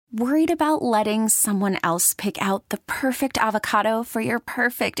Worried about letting someone else pick out the perfect avocado for your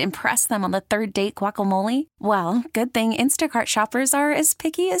perfect impress them on the third date guacamole? Well, good thing Instacart shoppers are as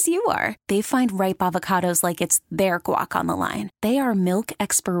picky as you are. They find ripe avocados like it's their guac on the line. They are milk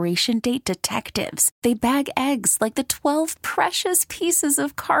expiration date detectives. They bag eggs like the 12 precious pieces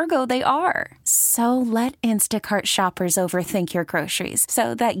of cargo they are. So let Instacart shoppers overthink your groceries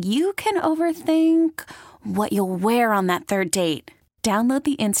so that you can overthink what you'll wear on that third date. Download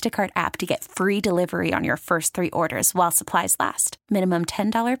the Instacart app to get free delivery on your first 3 orders while supplies last. Minimum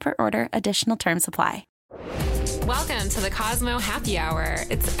 $10 per order. Additional terms apply. Welcome to the Cosmo Happy Hour.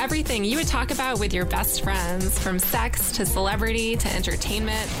 It's everything you would talk about with your best friends, from sex to celebrity to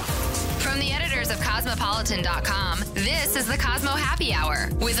entertainment. From the editors of Cosmopolitan.com, this is the Cosmo Happy Hour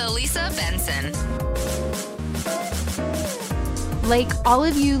with Elisa Benson. Like all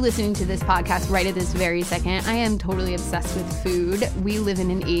of you listening to this podcast right at this very second, I am totally obsessed with food. We live in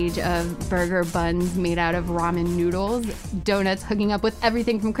an age of burger buns made out of ramen noodles, donuts hooking up with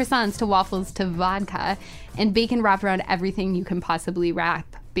everything from croissants to waffles to vodka, and bacon wrapped around everything you can possibly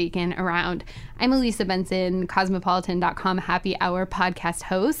wrap bacon around. I'm Elisa Benson, Cosmopolitan.com Happy Hour podcast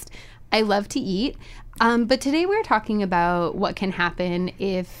host. I love to eat, but today we're talking about what can happen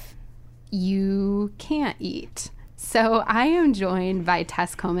if you can't eat. So I am joined by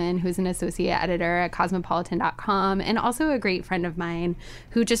Tess Coman, who's an associate editor at Cosmopolitan.com and also a great friend of mine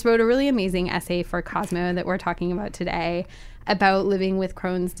who just wrote a really amazing essay for Cosmo that we're talking about today about living with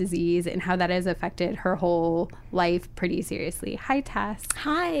Crohn's disease and how that has affected her whole life pretty seriously. Hi, Tess.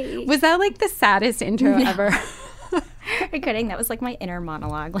 Hi. Was that like the saddest intro ever? Are you kidding? That was like my inner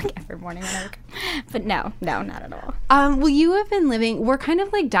monologue, like every morning when I wake up. But no, not at all. Well, you have been living, we're kind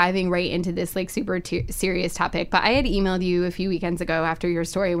of like diving right into this like super serious topic, but I had emailed you a few weekends ago after your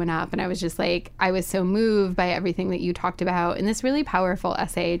story went up, and I was just like, I was so moved by everything that you talked about in this really powerful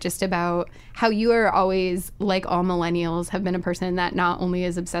essay just about how you are always, like all millennials, have been a person that not only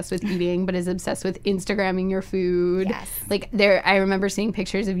is obsessed with eating, but is obsessed with Instagramming your food. Yes. Like I remember seeing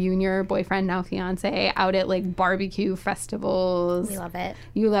pictures of you and your boyfriend, now fiance, out at like barbecue festivals. We love it.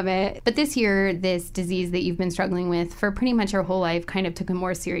 You love it. But this year, this disease that you've been struggling with for pretty much your whole life kind of took a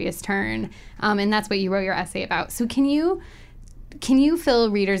more serious turn. And that's what you wrote your essay about. So can you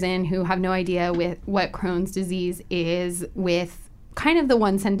fill readers in who have no idea with what Crohn's disease is with kind of the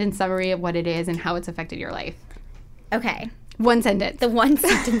one sentence summary of what it is and how it's affected your life? Okay. One sentence. The one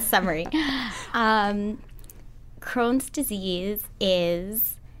sentence summary. Crohn's disease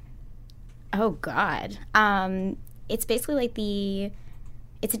is, oh God. It's basically like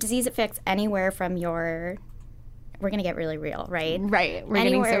it's a disease that affects anywhere from we're going to get really real, right? Right. We're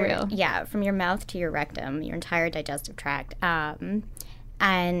anywhere, getting so real. Yeah, from your mouth to your rectum, your entire digestive tract. And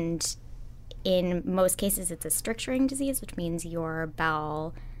in most cases, it's a stricturing disease, which means your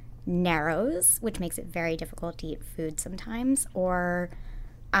bowel narrows, which makes it very difficult to eat food sometimes. Or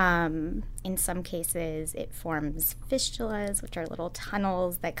in some cases, it forms fistulas, which are little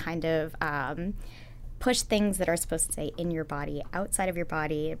tunnels that kind of push things that are supposed to stay in your body outside of your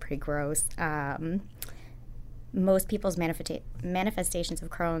body. Pretty gross. Most people's manifestations of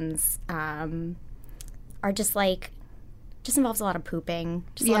Crohn's are just involves a lot of pooping,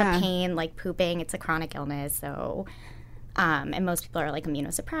 just a lot of pain, like pooping. It's a chronic illness, so and most people are like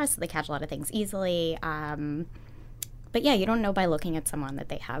immunosuppressed, so they catch a lot of things easily. But yeah, you don't know by looking at someone that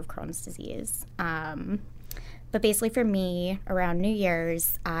they have Crohn's disease. But basically, for me, around New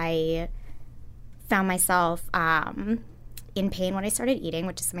Year's, I found myself in pain when I started eating,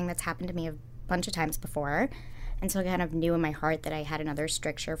 which is something that's happened to me a bunch of times before. And so I kind of knew in my heart that I had another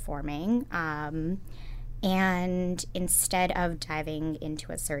stricture forming. And instead of diving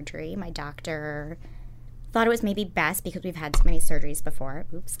into a surgery, my doctor thought it was maybe best, because we've had so many surgeries before,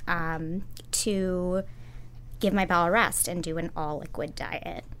 to give my bowel a rest and do an all-liquid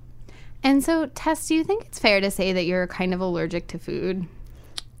diet. And so, Tess, do you think it's fair to say that you're kind of allergic to food?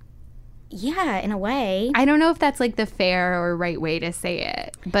 Yeah, in a way. I don't know if that's like the fair or right way to say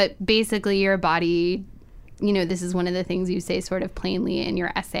it, but basically your body, this is one of the things you say sort of plainly in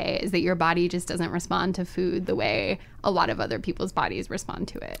your essay, is that your body just doesn't respond to food the way a lot of other people's bodies respond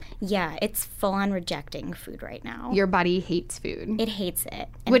to it. Yeah, it's full on rejecting food right now. Your body hates food. It hates it.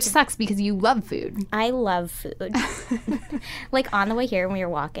 Which sucks because you love food. I love food. Like on the way here when we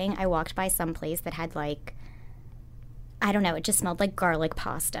were walking, I walked by some place that had like, I don't know, it just smelled like garlic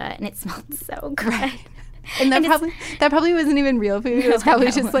pasta, and it smelled so good. Right. And that probably wasn't even real food. It was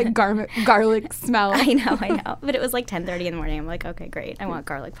probably just like garlic smell. I know. But it was like 10:30 in the morning. I'm like, okay, great. I want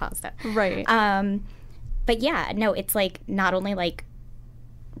garlic pasta. Right. But yeah, no, it's like not only like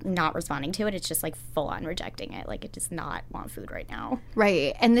not responding to it. It's just like full on rejecting it. Like it does not want food right now.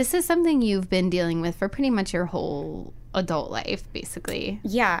 Right. And this is something you've been dealing with for pretty much your whole adult life, basically.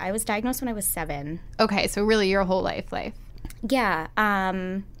 Yeah, I was diagnosed when I was 7. Okay, so really your whole life. Yeah.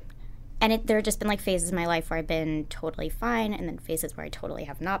 And there have just been like phases in my life where I've been totally fine, and then phases where I totally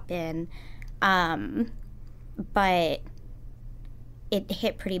have not been. But it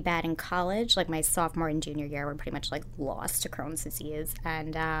hit pretty bad in college. Like my sophomore and junior year were pretty much like lost to Crohn's disease.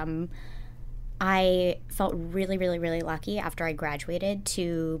 And I felt really, really, really lucky after I graduated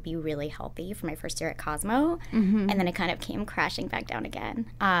to be really healthy for my first year at Cosmo. And then it kind of came crashing back down again.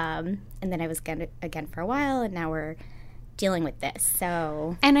 And then I was again for a while, and now we're dealing with this.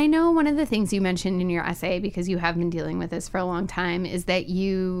 So, and I know one of the things you mentioned in your essay, because you have been dealing with this for a long time, is that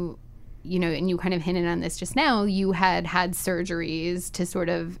you know, and you kind of hinted on this just now, you had surgeries to sort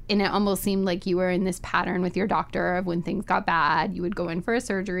of, and it almost seemed like you were in this pattern with your doctor of when things got bad, you would go in for a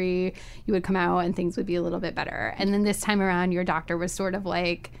surgery, you would come out and things would be a little bit better. And then this time around, your doctor was sort of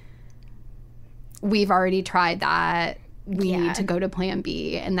like, we've already tried that. We need to go to plan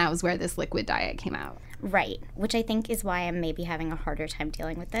B. And that was where this liquid diet came out. Right. Which I think is why I'm maybe having a harder time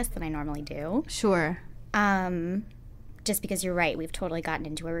dealing with this than I normally do. Sure. Just because you're right, we've totally gotten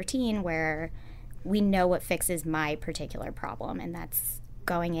into a routine where we know what fixes my particular problem, and that's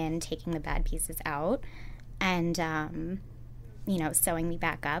going in, taking the bad pieces out, and, you know, sewing me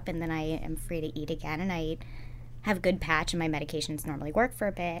back up, and then I am free to eat again, and I have a good patch, and my medications normally work for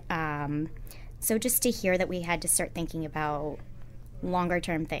a bit. So just to hear that we had to start thinking about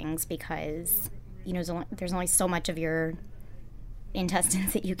longer-term things because, you know, there's only so much of your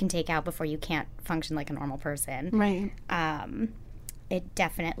intestines that you can take out before you can't function like a normal person. Right. It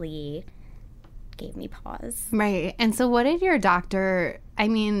definitely gave me pause. Right. And so what did your doctor, I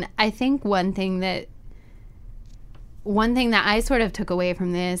mean, I think one thing that I sort of took away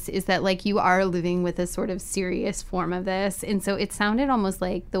from this is that, like, you are living with a sort of serious form of this. And so it sounded almost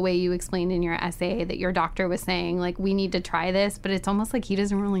like the way you explained in your essay that your doctor was saying, like, we need to try this, but it's almost like he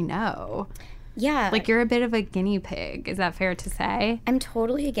doesn't really know. Yeah. Like, you're a bit of a guinea pig. Is that fair to say? I'm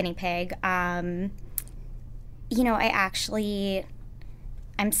totally a guinea pig. You know, I'm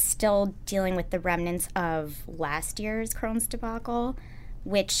still dealing with the remnants of last year's Crohn's debacle,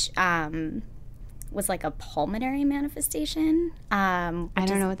 which was like a pulmonary manifestation. I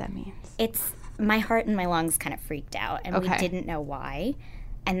don't know what that means. It's my heart and my lungs kind of freaked out, and we didn't know why.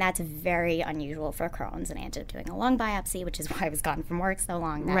 And that's very unusual for Crohn's. And I ended up doing a lung biopsy, which is why I was gone from work so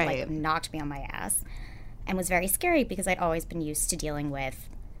long. That like knocked me on my ass and was very scary because I'd always been used to dealing with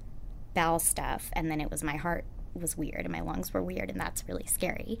bowel stuff. And then it was my heart was weird and my lungs were weird. And that's really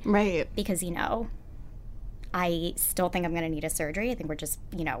scary. Right. Because, you know, I still think I'm going to need a surgery. I think we're just,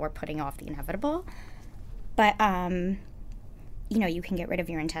 you know, we're putting off the inevitable. But, you know, you can get rid of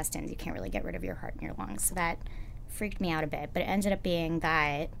your intestines. You can't really get rid of your heart and your lungs. So that freaked me out a bit, but it ended up being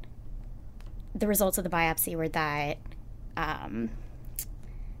that the results of the biopsy were that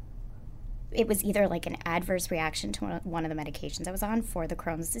it was either like an adverse reaction to one of the medications I was on for the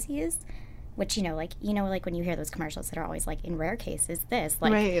Crohn's disease, which, you know, like when you hear those commercials that are always like, in rare cases, this,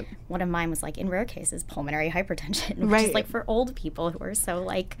 like one of mine was like, in rare cases, pulmonary hypertension, which is like for old people who are so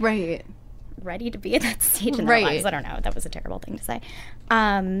like ready to be at that stage in their lives. I don't know. That was a terrible thing to say.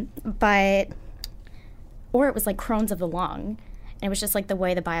 Or it was like Crohn's of the lung. And it was just like the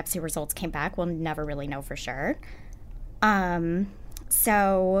way the biopsy results came back. We'll never really know for sure.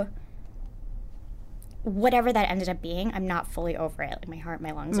 So whatever that ended up being, I'm not fully over it. Like my heart and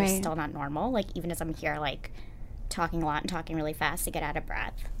my lungs are still not normal. Like even as I'm here, like talking a lot and talking really fast to get out of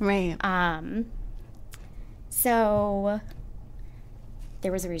breath. Right. So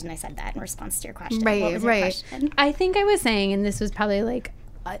there was a reason I said that in response to your question. What was your question? I think I was saying, and this was probably like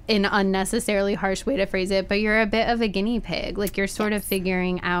an unnecessarily harsh way to phrase it, but you're a bit of a guinea pig. Like you're sort of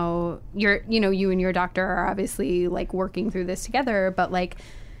figuring out, you and your doctor are obviously like working through this together, but like,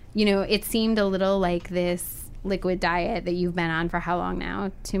 you know, it seemed a little like this liquid diet that you've been on for how long now?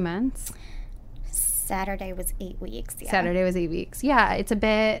 2 months? Saturday was 8 weeks. Yeah. Saturday was 8 weeks. Yeah. It's a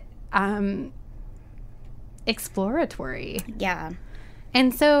bit exploratory. Yeah.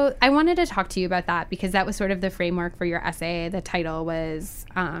 And so I wanted to talk to you about that because that was sort of the framework for your essay. The title was,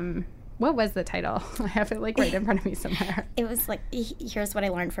 what was the title? I have it like right in front of me somewhere. It was like, here's what I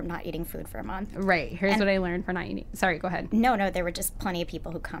learned from not eating food for a month. Right. Here's what I learned from not eating. Sorry, go ahead. No, there were just plenty of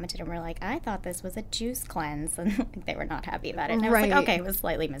people who commented and were like, I thought this was a juice cleanse. And they were not happy about it. And I was like, okay, it was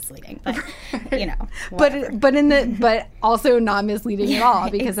slightly misleading, but you know. But also not misleading at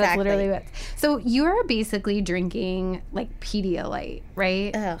all because that's literally what. So you're basically drinking like Pedialyte,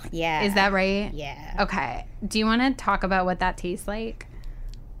 right? Oh, yeah. Is that right? Yeah. Okay. Do you want to talk about what that tastes like?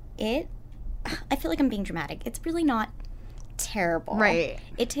 I feel like I'm being dramatic. It's really not terrible. Right.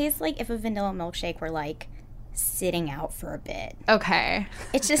 It tastes like if a vanilla milkshake were like sitting out for a bit. Okay.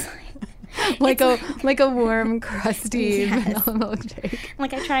 It's just like a warm, crusty vanilla milkshake.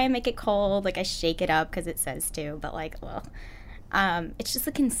 Like I try and make it cold, like I shake it up because it says to, but like, well, it's just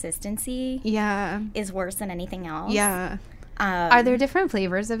the consistency. Yeah. Is worse than anything else. Yeah. Are there different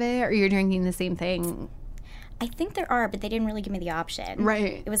flavors of it, or you're drinking the same thing? I think there are, but they didn't really give me the option.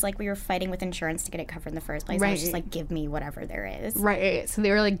 Right. It was like we were fighting with insurance to get it covered in the first place. Right. I was just like, give me whatever there is. Right. So they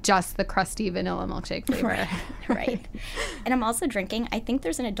were like just the crusty vanilla milkshake flavor. Right. And I'm also drinking, I think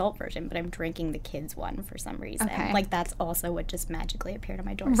there's an adult version, but I'm drinking the kids one for some reason. Okay. Like that's also what just magically appeared on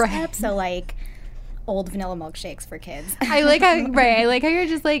my doorstep. Right. So like old vanilla milkshakes for kids. I like how you're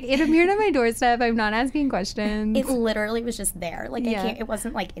just like, it appeared on my doorstep. I'm not asking questions. It literally was just there. Like it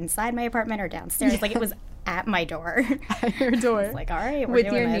wasn't like inside my apartment or downstairs. Like it was at my door. At your door. It's like, all right, we're with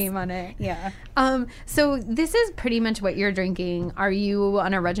doing your this. name on it. Yeah. So this is pretty much what you're drinking. Are you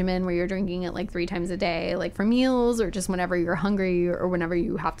on a regimen where you're drinking it like 3 times a day, like for meals, or just whenever you're hungry, or whenever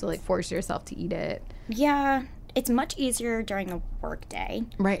you have to like force yourself to eat it? Yeah. It's much easier during the work day.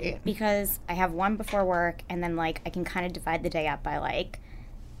 Right. Because I have one before work, and then like I can kind of divide the day up by like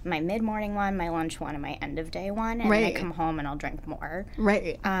my mid-morning one, my lunch one, and my end-of-day one, and then I come home and I'll drink more.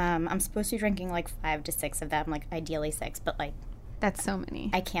 Right. I'm supposed to be drinking like 5 to 6 of them, like ideally 6, but like that's so many.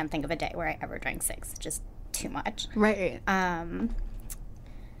 I can't think of a day where I ever drank 6. It's just too much. Right.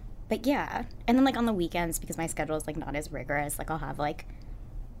 But yeah, and then like on the weekends, because my schedule is like not as rigorous, like I'll have like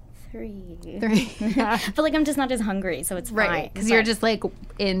 3. Yeah. But like I'm just not as hungry, so it's fine. Right, because you're just like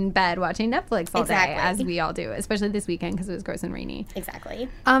in bed watching Netflix all Exactly. day, as we all do, especially this weekend because it was gross and rainy. Exactly.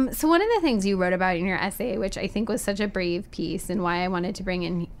 So one of the things you wrote about in your essay, which I think was such a brave piece, and why I wanted to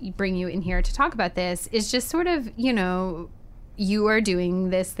bring you in here to talk about this, is just sort of, you know, you are doing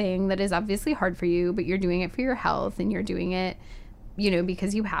this thing that is obviously hard for you, but you're doing it for your health, and you're doing it, you know,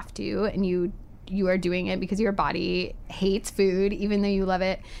 because you have to, and you are doing it because your body hates food, even though you love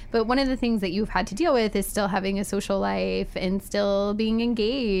it. But one of the things that you've had to deal with is still having a social life and still being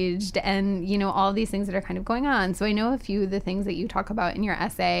engaged, and, you know, all these things that are kind of going on. So I know a few of the things that you talk about in your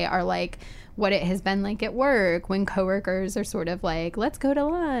essay are like what it has been like at work when coworkers are sort of like, let's go to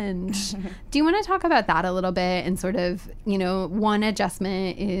lunch. Do you want to talk about that a little bit, and sort of, you know, one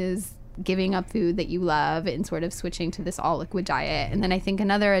adjustment is giving up food that you love and sort of switching to this all liquid diet. And then I think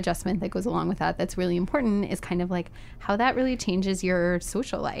another adjustment that goes along with that that's really important is kind of like how that really changes your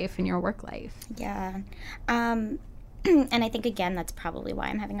social life and your work life. Yeah. And I think, again, that's probably why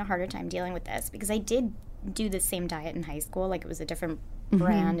I'm having a harder time dealing with this, because I did do the same diet in high school. Like, it was a different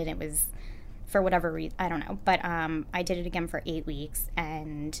brand, and it was for whatever reason, I don't know. But I did it again for 8 weeks,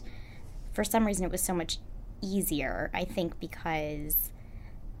 and for some reason it was so much easier, I think, because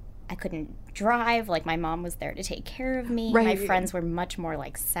I couldn't drive. Like, my mom was there to take care of me. Right. My friends were much more,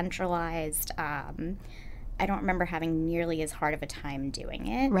 like, centralized. I don't remember having nearly as hard of a time doing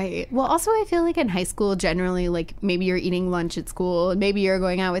it. Right. Well, also, I feel like in high school, generally, like, maybe you're eating lunch at school, and maybe you're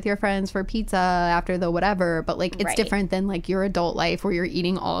going out with your friends for pizza after the whatever, but, like, it's Right. different than, like, your adult life where you're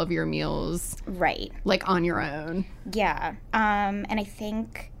eating all of your meals, Right. like, on your own. Yeah. And I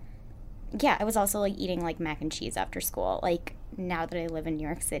think, yeah, I was also, like, eating, like, mac and cheese after school. Like, now that I live in New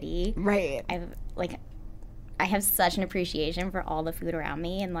York City, Right. I have such an appreciation for all the food around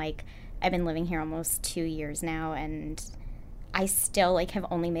me, and like I've been living here almost 2 years now, and I still like have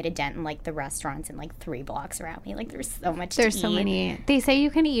only made a dent in like the restaurants in like 3 blocks around me. Like, there's so much There's to so eat. many. They say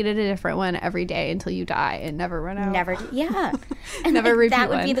you can eat at a different one every day until you die and never run out. Yeah. And Never like, repeat that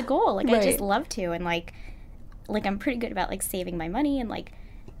would be one. the goal. Like, Right. I just love to, and like I'm pretty good about like saving my money, and like,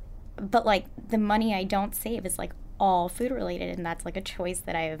 but like the money I don't save is like all food related, and that's like a choice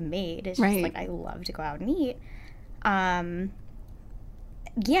that I have made. It's Right. just like I love to go out and eat.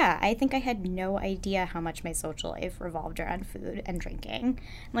 Yeah, I think I had no idea how much my social life revolved around food and drinking.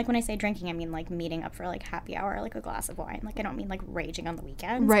 And like, when I say drinking, I mean like meeting up for like happy hour, like a glass of wine. Like, I don't mean like raging on the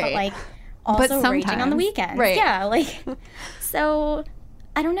weekends, Right. but like also raging on the sometimes. weekends. Right. Yeah, like, so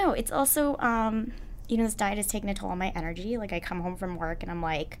I don't know. It's also, you know, this diet has taken a toll on my energy. Like, I come home from work and I'm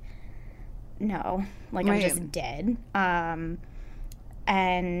like, no, like, I'm Right. just dead. And,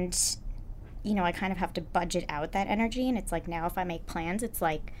 you know, I kind of have to budget out that energy. And it's like, now if I make plans, it's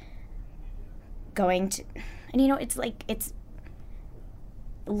like going to, and you know, it's like, it's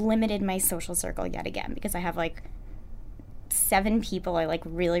limited my social circle yet again, because I have like 7 people I like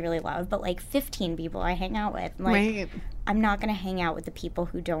really, really love, but like 15 people I hang out with. Like, Right. I'm not going to hang out with the people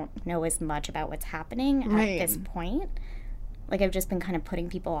who don't know as much about what's happening Right. at this point. like, I've just been kind of putting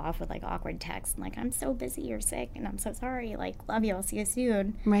people off with, like, awkward texts. And, like, I'm so busy, you're sick, and I'm so sorry. Like, love you, I'll see you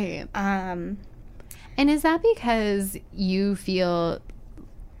soon. Right. And is that because you feel,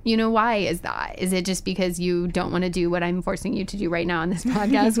 you know, why is that? Is it just because you don't want to do what I'm forcing you to do right now on this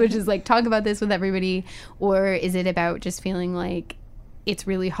podcast, which is, like, talk about this with everybody? Or is it about just feeling like it's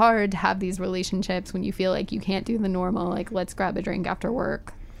really hard to have these relationships when you feel like you can't do the normal, like, let's grab a drink after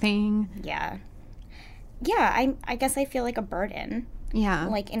work thing? Yeah, I guess I feel like a burden. Yeah.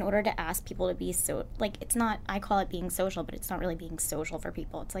 Like, in order to ask people to be so, like, it's not, I call it being social, but it's not really being social for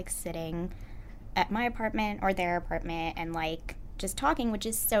people. It's like sitting at my apartment or their apartment and, like, just talking, which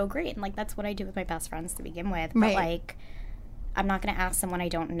is so great. And, like, that's what I do with my best friends to begin with. But, like, I'm not going to ask someone I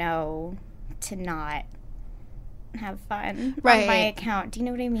don't know to not have fun on my account. Do you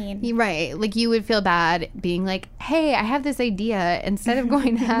know what I mean? Right. Like, you would feel bad being like, hey, I have this idea. Instead of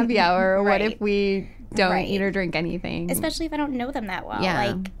going to happy hour, what if we don't eat or drink anything? Especially if I don't know them that well.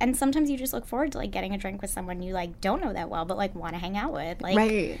 Yeah. Like, and sometimes you just look forward to, like, getting a drink with someone you, like, don't know that well, but, like, want to hang out with.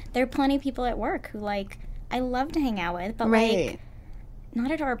 Like, there are plenty of people at work who, like, I love to hang out with, but, like,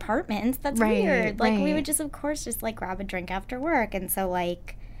 not at our apartments. That's weird. Like, we would just, of course, just, like, grab a drink after work. And so,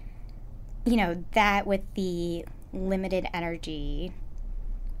 like, you know, that with the limited energy,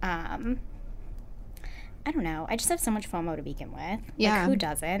 I don't know. I just have so much FOMO to begin with. Yeah. Like, who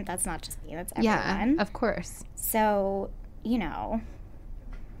doesn't? That's not just me. That's everyone. Yeah, of course. So, you know,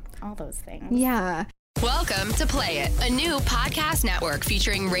 all those things. Yeah. Welcome to Play It, a new podcast network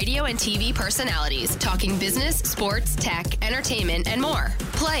featuring radio and TV personalities talking business, sports, tech, entertainment, and more.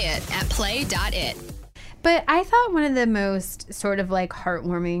 Play it at play.it. But I thought one of the most sort of like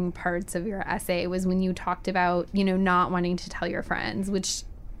heartwarming parts of your essay was when you talked about, you know, not wanting to tell your friends, which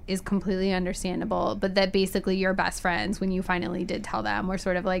is completely understandable, but that basically your best friends, when you finally did tell them, were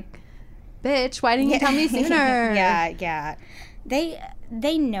sort of like, bitch, why didn't you tell me sooner? Yeah.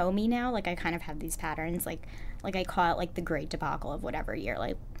 They know me now. Like, I kind of have these patterns. Like I call it, like, the great debacle of whatever year.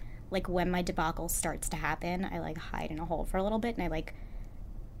 Like when my debacle starts to happen, I, like, hide in a hole for a little bit, and I, like,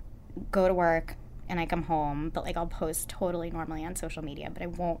 go to work, and I come home, but, like, I'll post totally normally on social media, but I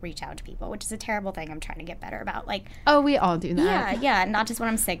won't reach out to people, which is a terrible thing I'm trying to get better about. Like, oh, we all do that. Yeah, not just when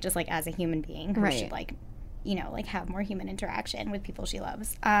I'm sick, just, like, as a human being who should, like, you know, like, have more human interaction with people she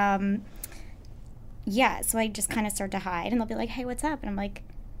loves. Yeah, so I just kind of start to hide, and they'll be like, hey, what's up? And I'm like,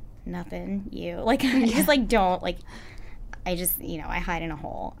 nothing, you. Like, I just, like, don't, like, I just, you know, I hide in a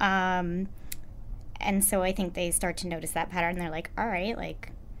hole. And so I think they start to notice that pattern, and they're like, all right,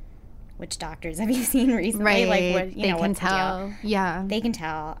 like, which doctors have you seen recently? Right. Like, what, you know, can what's tell. the deal? Yeah. They can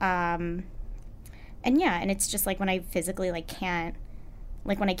tell. And yeah, and it's just like when I physically, like, can't,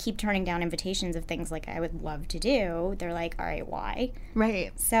 like, when I keep turning down invitations of things, like, I would love to do, they're like, all right, why?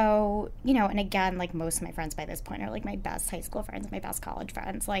 Right. So, you know, and again, like, most of my friends by this point are, like, my best high school friends, my best college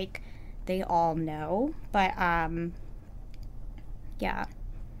friends. Like, they all know. But, yeah.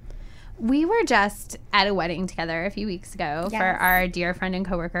 We were just at a wedding together a few weeks ago for our dear friend and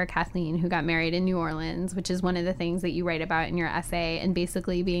coworker, Kathleen, who got married in New Orleans, which is one of the things that you write about in your essay. And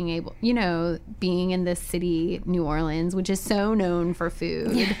basically being able, you know, being in this city, New Orleans, which is so known for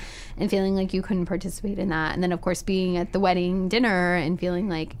food, and feeling like you couldn't participate in that. And then, of course, being at the wedding dinner and feeling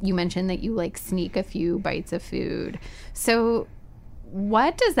like you mentioned that you, like, sneak a few bites of food. So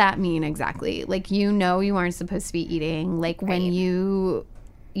what does that mean exactly? Like, you know, you aren't supposed to be eating. Like, when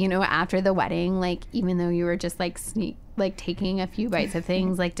you know, after the wedding, like, even though you were just, like, taking a few bites of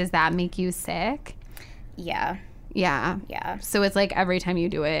things, like, does that make you sick? Yeah. So it's like every time you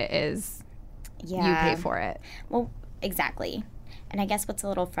do it is you pay for it. Well, exactly. And I guess what's a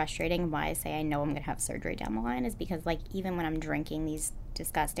little frustrating, why I say I know I'm going to have surgery down the line, is because, like, even when I'm drinking these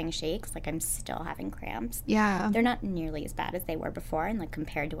disgusting shakes, like, I'm still having cramps. Yeah. They're not nearly as bad as they were before, and, like,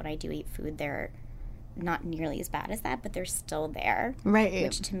 compared to when I do eat food, they're not nearly as bad as that, but they're still there. Right.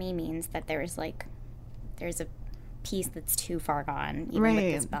 Which to me means that there's a piece that's too far gone, even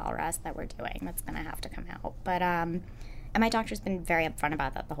with this bowel rest that we're doing, that's going to have to come out. But, and my doctor's been very upfront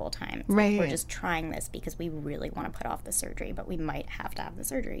about that the whole time. It's like, we're just trying this because we really want to put off the surgery, but we might have to have the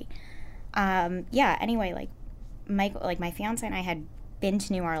surgery. Yeah, anyway, like, my fiance and I had been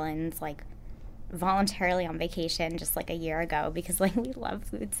to New Orleans, like, voluntarily on vacation just, like, a year ago because, like, we love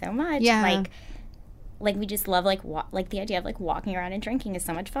food so much. Yeah. Like we just love, like, the idea of, like, walking around and drinking is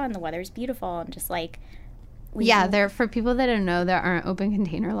so much fun. The weather's beautiful, and just, like, there, for people that don't know, there aren't open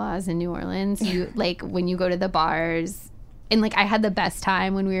container laws in New Orleans. You, like, when you go to the bars, and, like, I had the best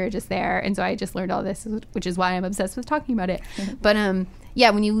time when we were just there, and so I just learned all this, which is why I'm obsessed with talking about it. But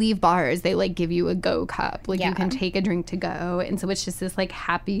Yeah, when you leave bars, they like give you a go cup. Like you can Yeah. take a drink to go. And so it's just this like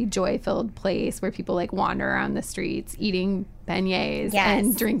happy, joy-filled place where people like wander around the streets eating beignets and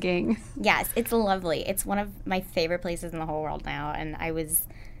Yes. drinking. Yes, it's lovely. It's one of my favorite places in the whole world now. And I was,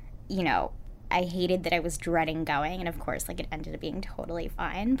 you know, I hated that I was dreading going. And of course, like, it ended up being totally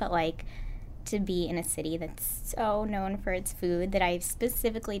fine. But, like, to be in a city that's so known for its food that I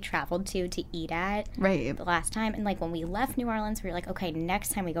specifically traveled to eat at Right. the last time. And, like, when we left New Orleans, we were like, okay,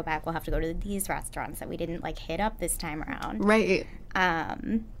 next time we go back, we'll have to go to these restaurants that we didn't, like, hit up this time around. Right.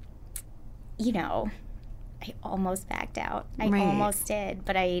 You know, I almost backed out. I Right. almost did.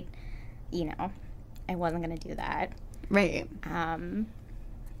 But I wasn't going to do that. Right.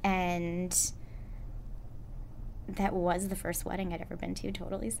 And that was the first wedding I'd ever been to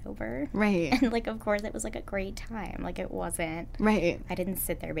totally sober. Right. And, like, of course, it was, like, a great time. Like, it wasn't. Right. I didn't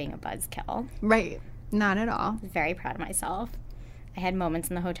sit there being a buzzkill. Right. Not at all. I was very proud of myself. I had moments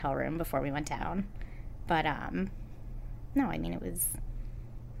in the hotel room before we went down. But, no, I mean, it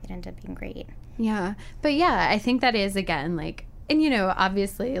ended up being great. Yeah. But yeah, I think that is, again, like, and, you know,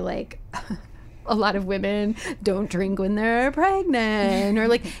 obviously, like, a lot of women don't drink when they're pregnant or,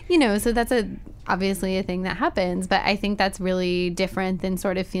 like, you know, so that's obviously a thing that happens. But I think that's really different than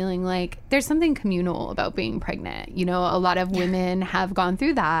sort of feeling like there's something communal about being pregnant. You know, a lot of women have gone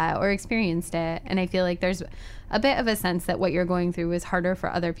through that or experienced it. And I feel like there's a bit of a sense that what you're going through is harder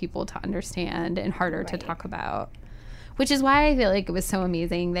for other people to understand and harder to talk about. Which is why I feel like it was so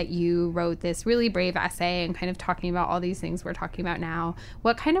amazing that you wrote this really brave essay and kind of talking about all these things we're talking about now.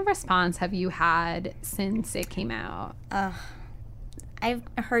 What kind of response have you had since it came out? I've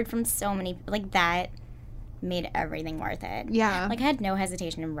heard from so many, like, that made everything worth it. Yeah. Like, I had no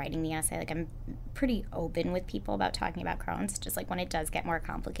hesitation in writing the essay. Like, I'm pretty open with people about talking about Crohn's, just, like, when it does get more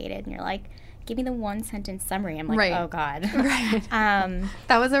complicated and you're like, give me the one sentence summary. I'm like, Right. oh, God. Right.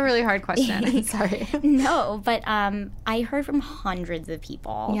 That was a really hard question. I'm sorry. No, but I heard from hundreds of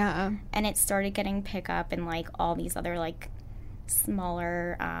people. Yeah. And it started getting pickup in, like, all these other, like,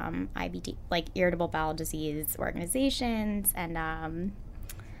 smaller IBD, like, irritable bowel disease organizations. And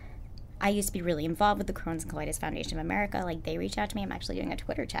I used to be really involved with the Crohn's and Colitis Foundation of America. Like, they reached out to me. I'm actually doing a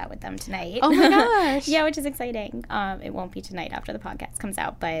Twitter chat with them tonight. Oh, my gosh. Yeah, which is exciting. It won't be tonight after the podcast comes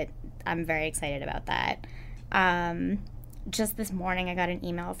out, but I'm very excited about that. Just this morning, I got an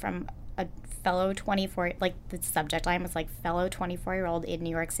email from a fellow 24, like, the subject line was like, fellow 24-year-old in New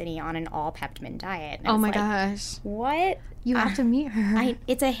York City on an all-peptimin diet. And I Oh, was my like, gosh. what? You have to meet her.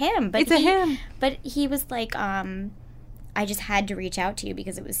 It's a him. But It's a him. But he was like, I just had to reach out to you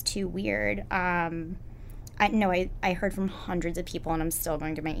because it was too weird. I heard from hundreds of people, and I'm still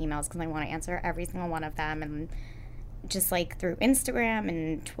going through my emails because I want to answer every single one of them. And just, like, through Instagram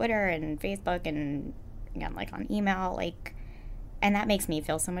and Twitter and Facebook and, again, like, on email, like, and that makes me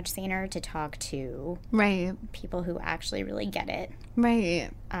feel so much saner to talk to Right. people who actually really get it. Right.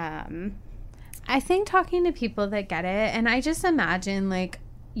 I think talking to people that get it, and I just imagine, like,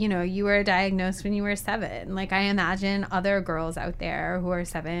 you know, you were diagnosed when you were 7. Like, I imagine other girls out there who are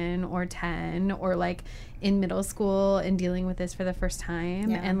 7 or 10 or, like, in middle school and dealing with this for the first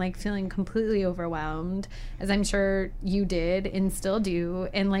time and, like, feeling completely overwhelmed, as I'm sure you did and still do,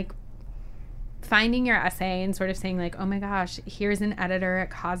 and, like, finding your essay and sort of saying, like, oh my gosh, here's an editor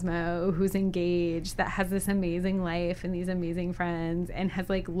at Cosmo who's engaged, that has this amazing life and these amazing friends and has,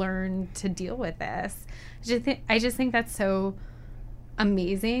 like, learned to deal with this. I just think that's so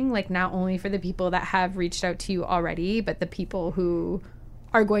amazing, like, not only for the people that have reached out to you already, but the people who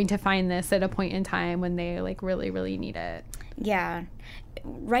are going to find this at a point in time when they, like, really, really need it. Yeah.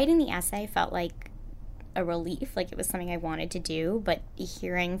 Writing the essay felt like a relief, like it was something I wanted to do, but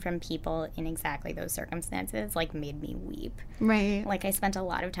hearing from people in exactly those circumstances, like, made me weep. Right. Like, I spent a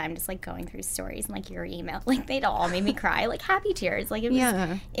lot of time just, like, going through stories and, like, your email, like, they'd all made me cry, like, happy tears. Like,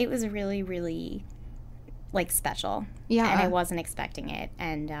 it was really, really, like, special. Yeah. And I wasn't expecting it.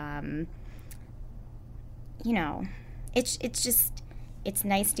 And, you know, it's just, it's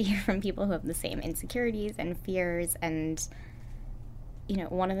nice to hear from people who have the same insecurities and fears. And, you know,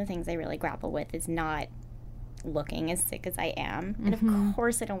 one of the things I really grapple with is not looking as sick as I am. And of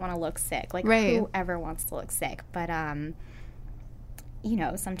course I don't want to look sick. Like, whoever wants to look sick. But, you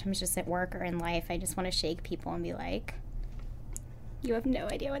know, sometimes just at work or in life, I just want to shake people and be like, you have no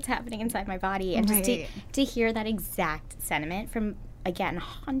idea what's happening inside my body. And just to hear that exact sentiment from, again,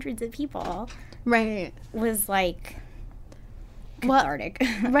 hundreds of people was, like, cathartic.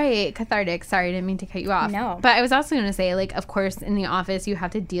 Well, cathartic. Sorry, I didn't mean to cut you off. No. But I was also going to say, like, of course, in the office, you have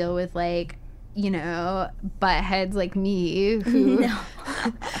to deal with, like, you know, buttheads like me who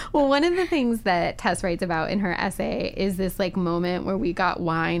Well, one of the things that Tess writes about in her essay is this like moment where we got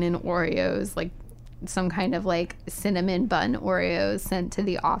wine and Oreos, like some kind of like cinnamon bun Oreos sent to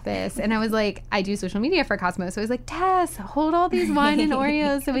the office. And I was like, I do social media for Cosmo. So I was like, Tess, hold all these wine and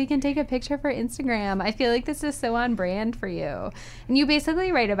Oreos so we can take a picture for Instagram. I feel like this is so on brand for you. And you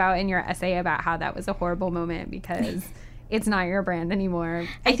basically write about in your essay about how that was a horrible moment because it's not your brand anymore.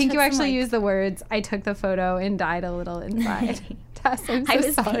 I think you actually used the words, I took the photo and died a little inside. Tess, I'm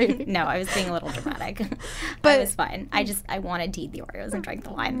so sorry. I was being a little dramatic. But it was fine. I wanted to eat the Oreos and drink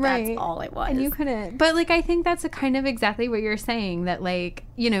the wine. Right. That's all it was. And you couldn't. But, like, I think that's kind of exactly what you're saying, that, like,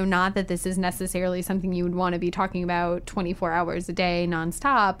 you know, not that this is necessarily something you would want to be talking about 24 hours a day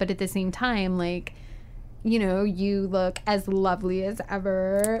nonstop, but at the same time, like, you know, you look as lovely as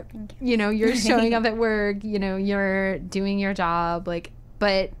ever. Thank you. You know, you're showing up at work, you know, you're doing your job, like,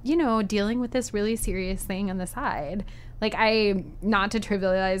 but, you know, dealing with this really serious thing on the side. Like, not to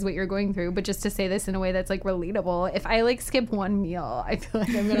trivialize what you're going through, but just to say this in a way that's, like, relatable. If I, like, skip one meal, I feel like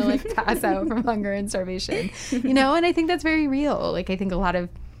I'm going to, like, pass out from hunger and starvation, you know? And I think that's very real. Like, I think a lot of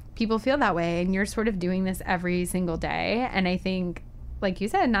people feel that way, and you're sort of doing this every single day. And I think, like you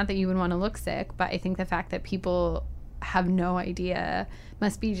said, not that you would want to look sick, but I think the fact that people have no idea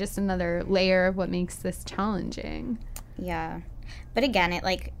must be just another layer of what makes this challenging. Yeah. But again,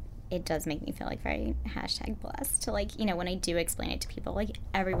 it does make me feel like very #blessed to, like, you know, when I do explain it to people, like,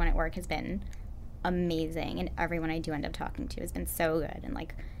 everyone at work has been amazing, and everyone I do end up talking to has been so good. And,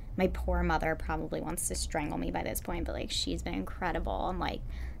 like, my poor mother probably wants to strangle me by this point, but, like, she's been incredible. And, like,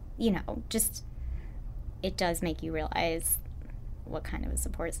 you know, just, it does make you realize what kind of a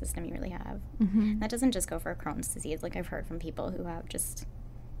support system you really have. Mm-hmm. That doesn't just go for Crohn's disease. Like, I've heard from people who have just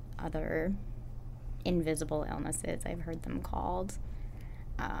other invisible illnesses, I've heard them called.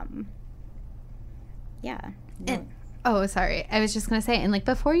 Yeah. Oh, sorry. I was just going to say, and, like,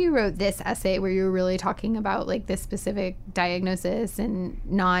 before you wrote this essay where you were really talking about, like, this specific diagnosis and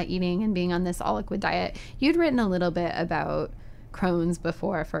not eating and being on this all liquid diet, you'd written a little bit about Crohn's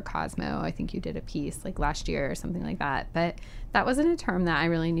before for Cosmo. I think you did a piece, like, last year or something like that. But that wasn't a term that I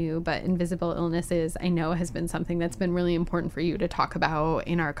really knew. But invisible illnesses, I know, has been something that's been really important for you to talk about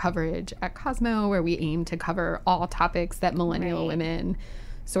in our coverage at Cosmo, where we aim to cover all topics that millennial women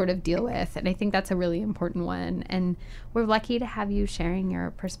sort of deal with. And I think that's a really important one. And we're lucky to have you sharing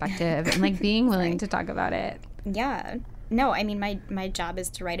your perspective and, like, being willing to talk about it. Yeah. No, I mean, my job is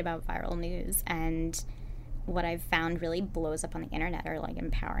to write about viral news, and what I've found really blows up on the internet are, like,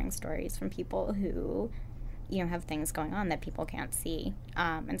 empowering stories from people who, you know, have things going on that people can't see.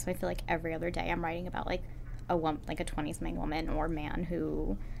 And so I feel like every other day I'm writing about, like, a 20-something woman or man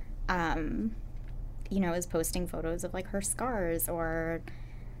who, you know, is posting photos of, like, her scars, or,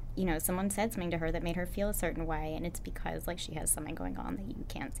 you know, someone said something to her that made her feel a certain way, and it's because, like, she has something going on that you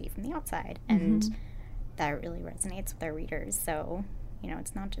can't see from the outside. And that really resonates with our readers. So, you know,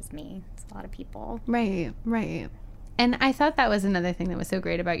 it's not just me. It's a lot of people. Right, right. And I thought that was another thing that was so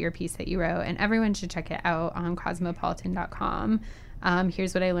great about your piece that you wrote, and everyone should check it out on cosmopolitan.com.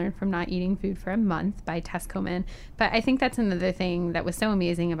 Here's What I Learned from Not Eating Food for a Month by Tess Coman. But I think that's another thing that was so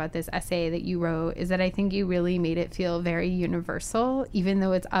amazing about this essay that you wrote, is that I think you really made it feel very universal, even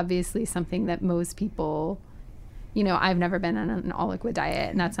though it's obviously something that most people, you know, I've never been on an all liquid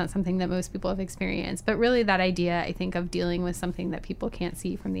diet, and that's not something that most people have experienced. But really that idea, I think, of dealing with something that people can't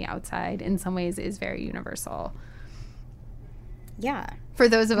see from the outside in some ways is very universal. Yeah. For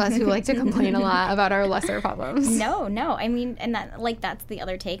those of us who like to complain a lot about our lesser problems. No. I mean, and that, like, that's the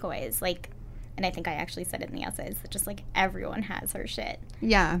other takeaways. Like, and I think I actually said it in the essays, that just, like, everyone has her shit.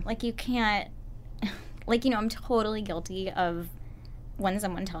 Yeah. Like, you can't, like, you know, I'm totally guilty of when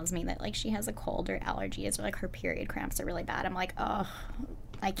someone tells me that, like, she has a cold or allergies, or, like, her period cramps are really bad. I'm like, oh,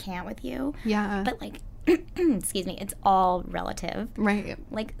 I can't with you. Yeah. But, like, excuse me, it's all relative. Right.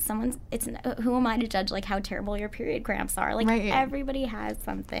 Like, who am I to judge, like, how terrible your period cramps are? Like, everybody has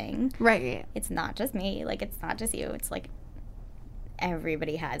something. Right. It's not just me. Like, it's not just you. It's, like,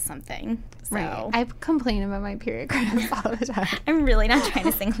 everybody has something. So. Right. I complain about my period cramps all the time. I'm really not trying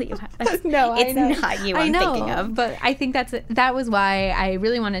to single you out. No, it's not you I'm thinking of. But I think that was why I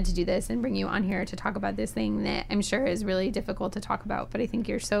really wanted to do this and bring you on here to talk about this thing that I'm sure is really difficult to talk about, but I think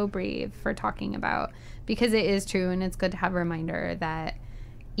you're so brave for talking about, because it is true, and it's good to have a reminder that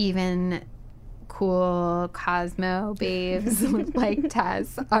even cool Cosmo babes like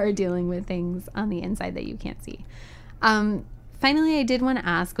Tess are dealing with things on the inside that you can't see. Finally, I did want to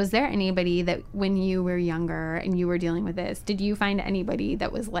ask, was there anybody that when you were younger and you were dealing with this, did you find anybody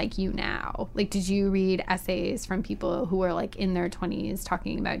that was like you now? Like, did you read essays from people who were, like, in their 20s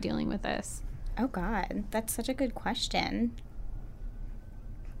talking about dealing with this? Oh, God, that's such a good question.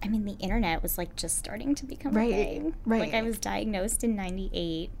 I mean, the internet was like just starting to become a thing. Right. Like I was diagnosed in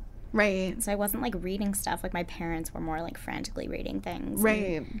 98. Right. So I wasn't like reading stuff. Like my parents were more like frantically reading things.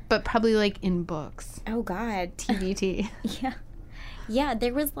 Right. But probably like in books. Oh God. TBT. Yeah. Yeah.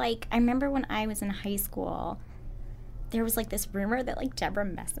 There was like, I remember when I was in high school, there was like this rumor that like Deborah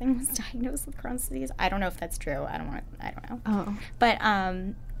Messing was diagnosed with Crohn's disease. I don't know if that's true. I don't know. Oh. But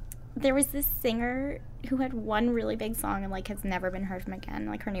there was this singer who had one really big song and like has never been heard from again.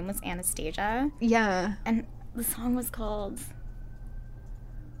 Like her name was Anastasia. Yeah. And the song was called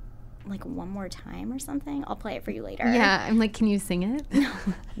like One More Time or something. I'll play it for you later. Yeah. I'm like, can you sing it?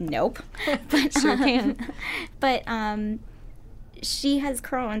 Nope. But Sure can. But she has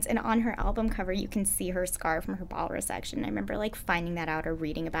Crohn's, and on her album cover you can see her scar from her bowel resection. I remember like finding that out or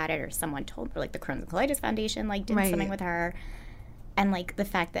reading about it, or someone told her, like the Crohn's and Colitis Foundation like did something with her. And, like, the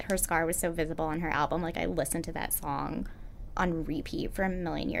fact that her scar was so visible on her album, like, I listened to that song on repeat for a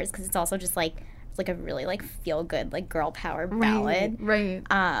million years because it's also just, like, it's, like, a really, like, feel-good, like, girl power ballad. Right.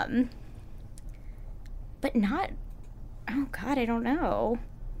 But not, oh, God, I don't know.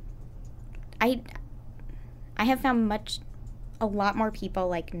 I have found a lot more people,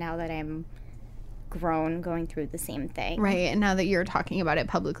 like, now that I'm grown going through the same thing. Right. And now that you're talking about it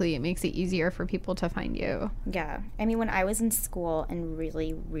publicly, it makes it easier for people to find you. Yeah. I mean, when I was in school and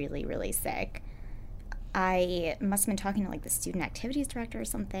really, really, really sick, I must have been talking to like the student activities director or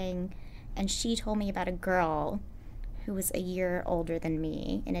something, and she told me about a girl who was a year older than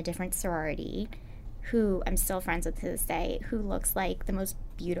me in a different sorority, who I'm still friends with to this day, who looks like the most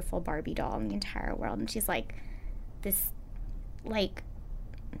beautiful Barbie doll in the entire world. And she's like this, like,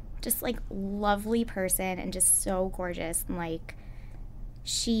 just like lovely person and just so gorgeous. And like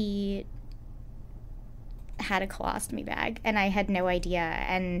she had a colostomy bag and I had no idea,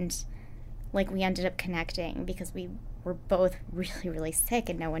 and like we ended up connecting because we were both really, really sick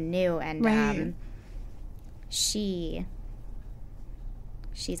and no one knew. And she's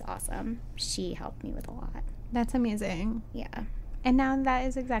awesome. She helped me with a lot. That's amazing. Yeah. And now that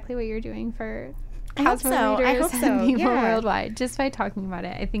is exactly what you're doing for I hope Cosmo so. readers and people Yeah. worldwide, just by talking about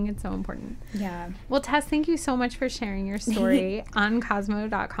it. I think it's so important. Yeah. Well, Tess, thank you so much for sharing your story on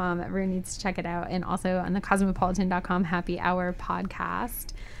Cosmo.com. Everyone needs to check it out. And also on the Cosmopolitan.com Happy Hour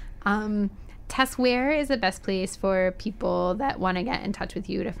podcast. Tess, where is the best place for people that want to get in touch with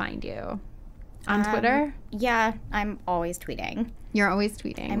you to find you? On Twitter? Yeah, I'm always tweeting. You're always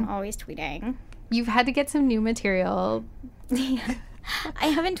tweeting. I'm always tweeting. You've had to get some new material. I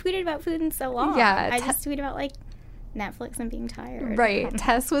haven't tweeted about food in so long. Yeah, I just tweet about like Netflix and being tired. Right.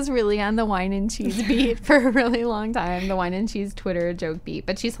 Tess was really on the wine and cheese beat for a really long time, the wine and cheese Twitter joke beat.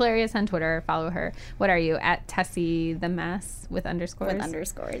 But she's hilarious on Twitter. Follow her. What are you? At Tessie the Mess with underscores? With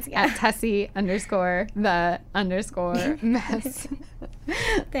underscores, yeah. At Tessie _ the _mess.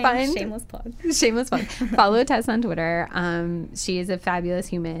 Thanks. Shameless plug. Shameless plug. Follow Tess on Twitter. She is a fabulous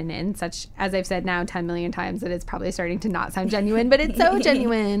human, and such, as I've said now 10 million times, that it's probably starting to not sound genuine, but it's so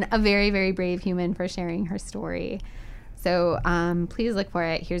genuine. A very, very brave human for sharing her story. So please look for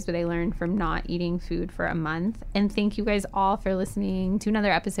it. Here's what I learned from not eating food for a month. And thank you guys all for listening to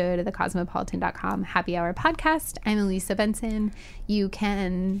another episode of the Cosmopolitan.com Happy Hour podcast. I'm Elisa Benson. You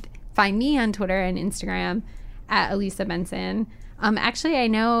can find me on Twitter and Instagram at Elisa Benson. Actually, I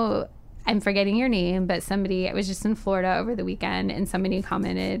know I'm forgetting your name, but I was just in Florida over the weekend, and somebody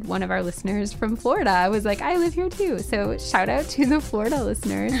commented, one of our listeners from Florida. I was like, I live here too. So shout out to the Florida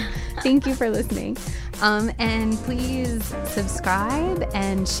listeners. Thank you for listening. And please subscribe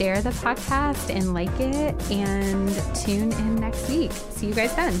and share the podcast and like it, and tune in next week. See you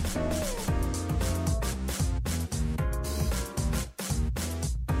guys then.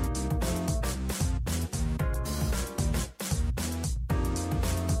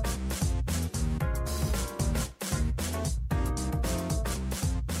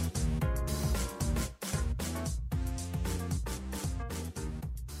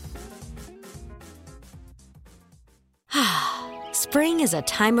 Spring is a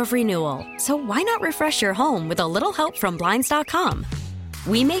time of renewal, so why not refresh your home with a little help from Blinds.com?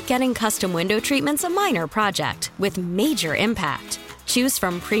 We make getting custom window treatments a minor project with major impact. Choose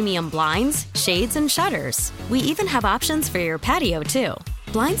from premium blinds, shades, and shutters. We even have options for your patio, too.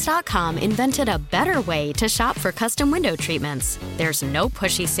 Blinds.com invented a better way to shop for custom window treatments. There's no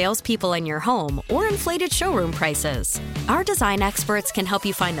pushy salespeople in your home or inflated showroom prices. Our design experts can help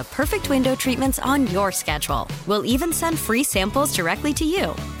you find the perfect window treatments on your schedule. We'll even send free samples directly to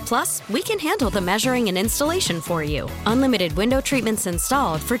you. Plus, we can handle the measuring and installation for you. Unlimited window treatments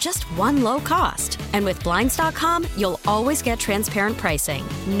installed for just one low cost. And with Blinds.com, you'll always get transparent pricing.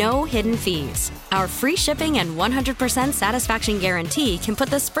 No hidden fees. Our free shipping and 100% satisfaction guarantee can put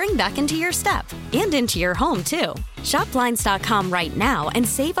the spring back into your step and into your home, too. Shop Blinds.com right now and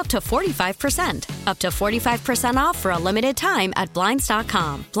save up to 45%. Up to 45% off for a limited time at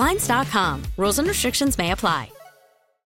Blinds.com. Blinds.com. Rules and restrictions may apply.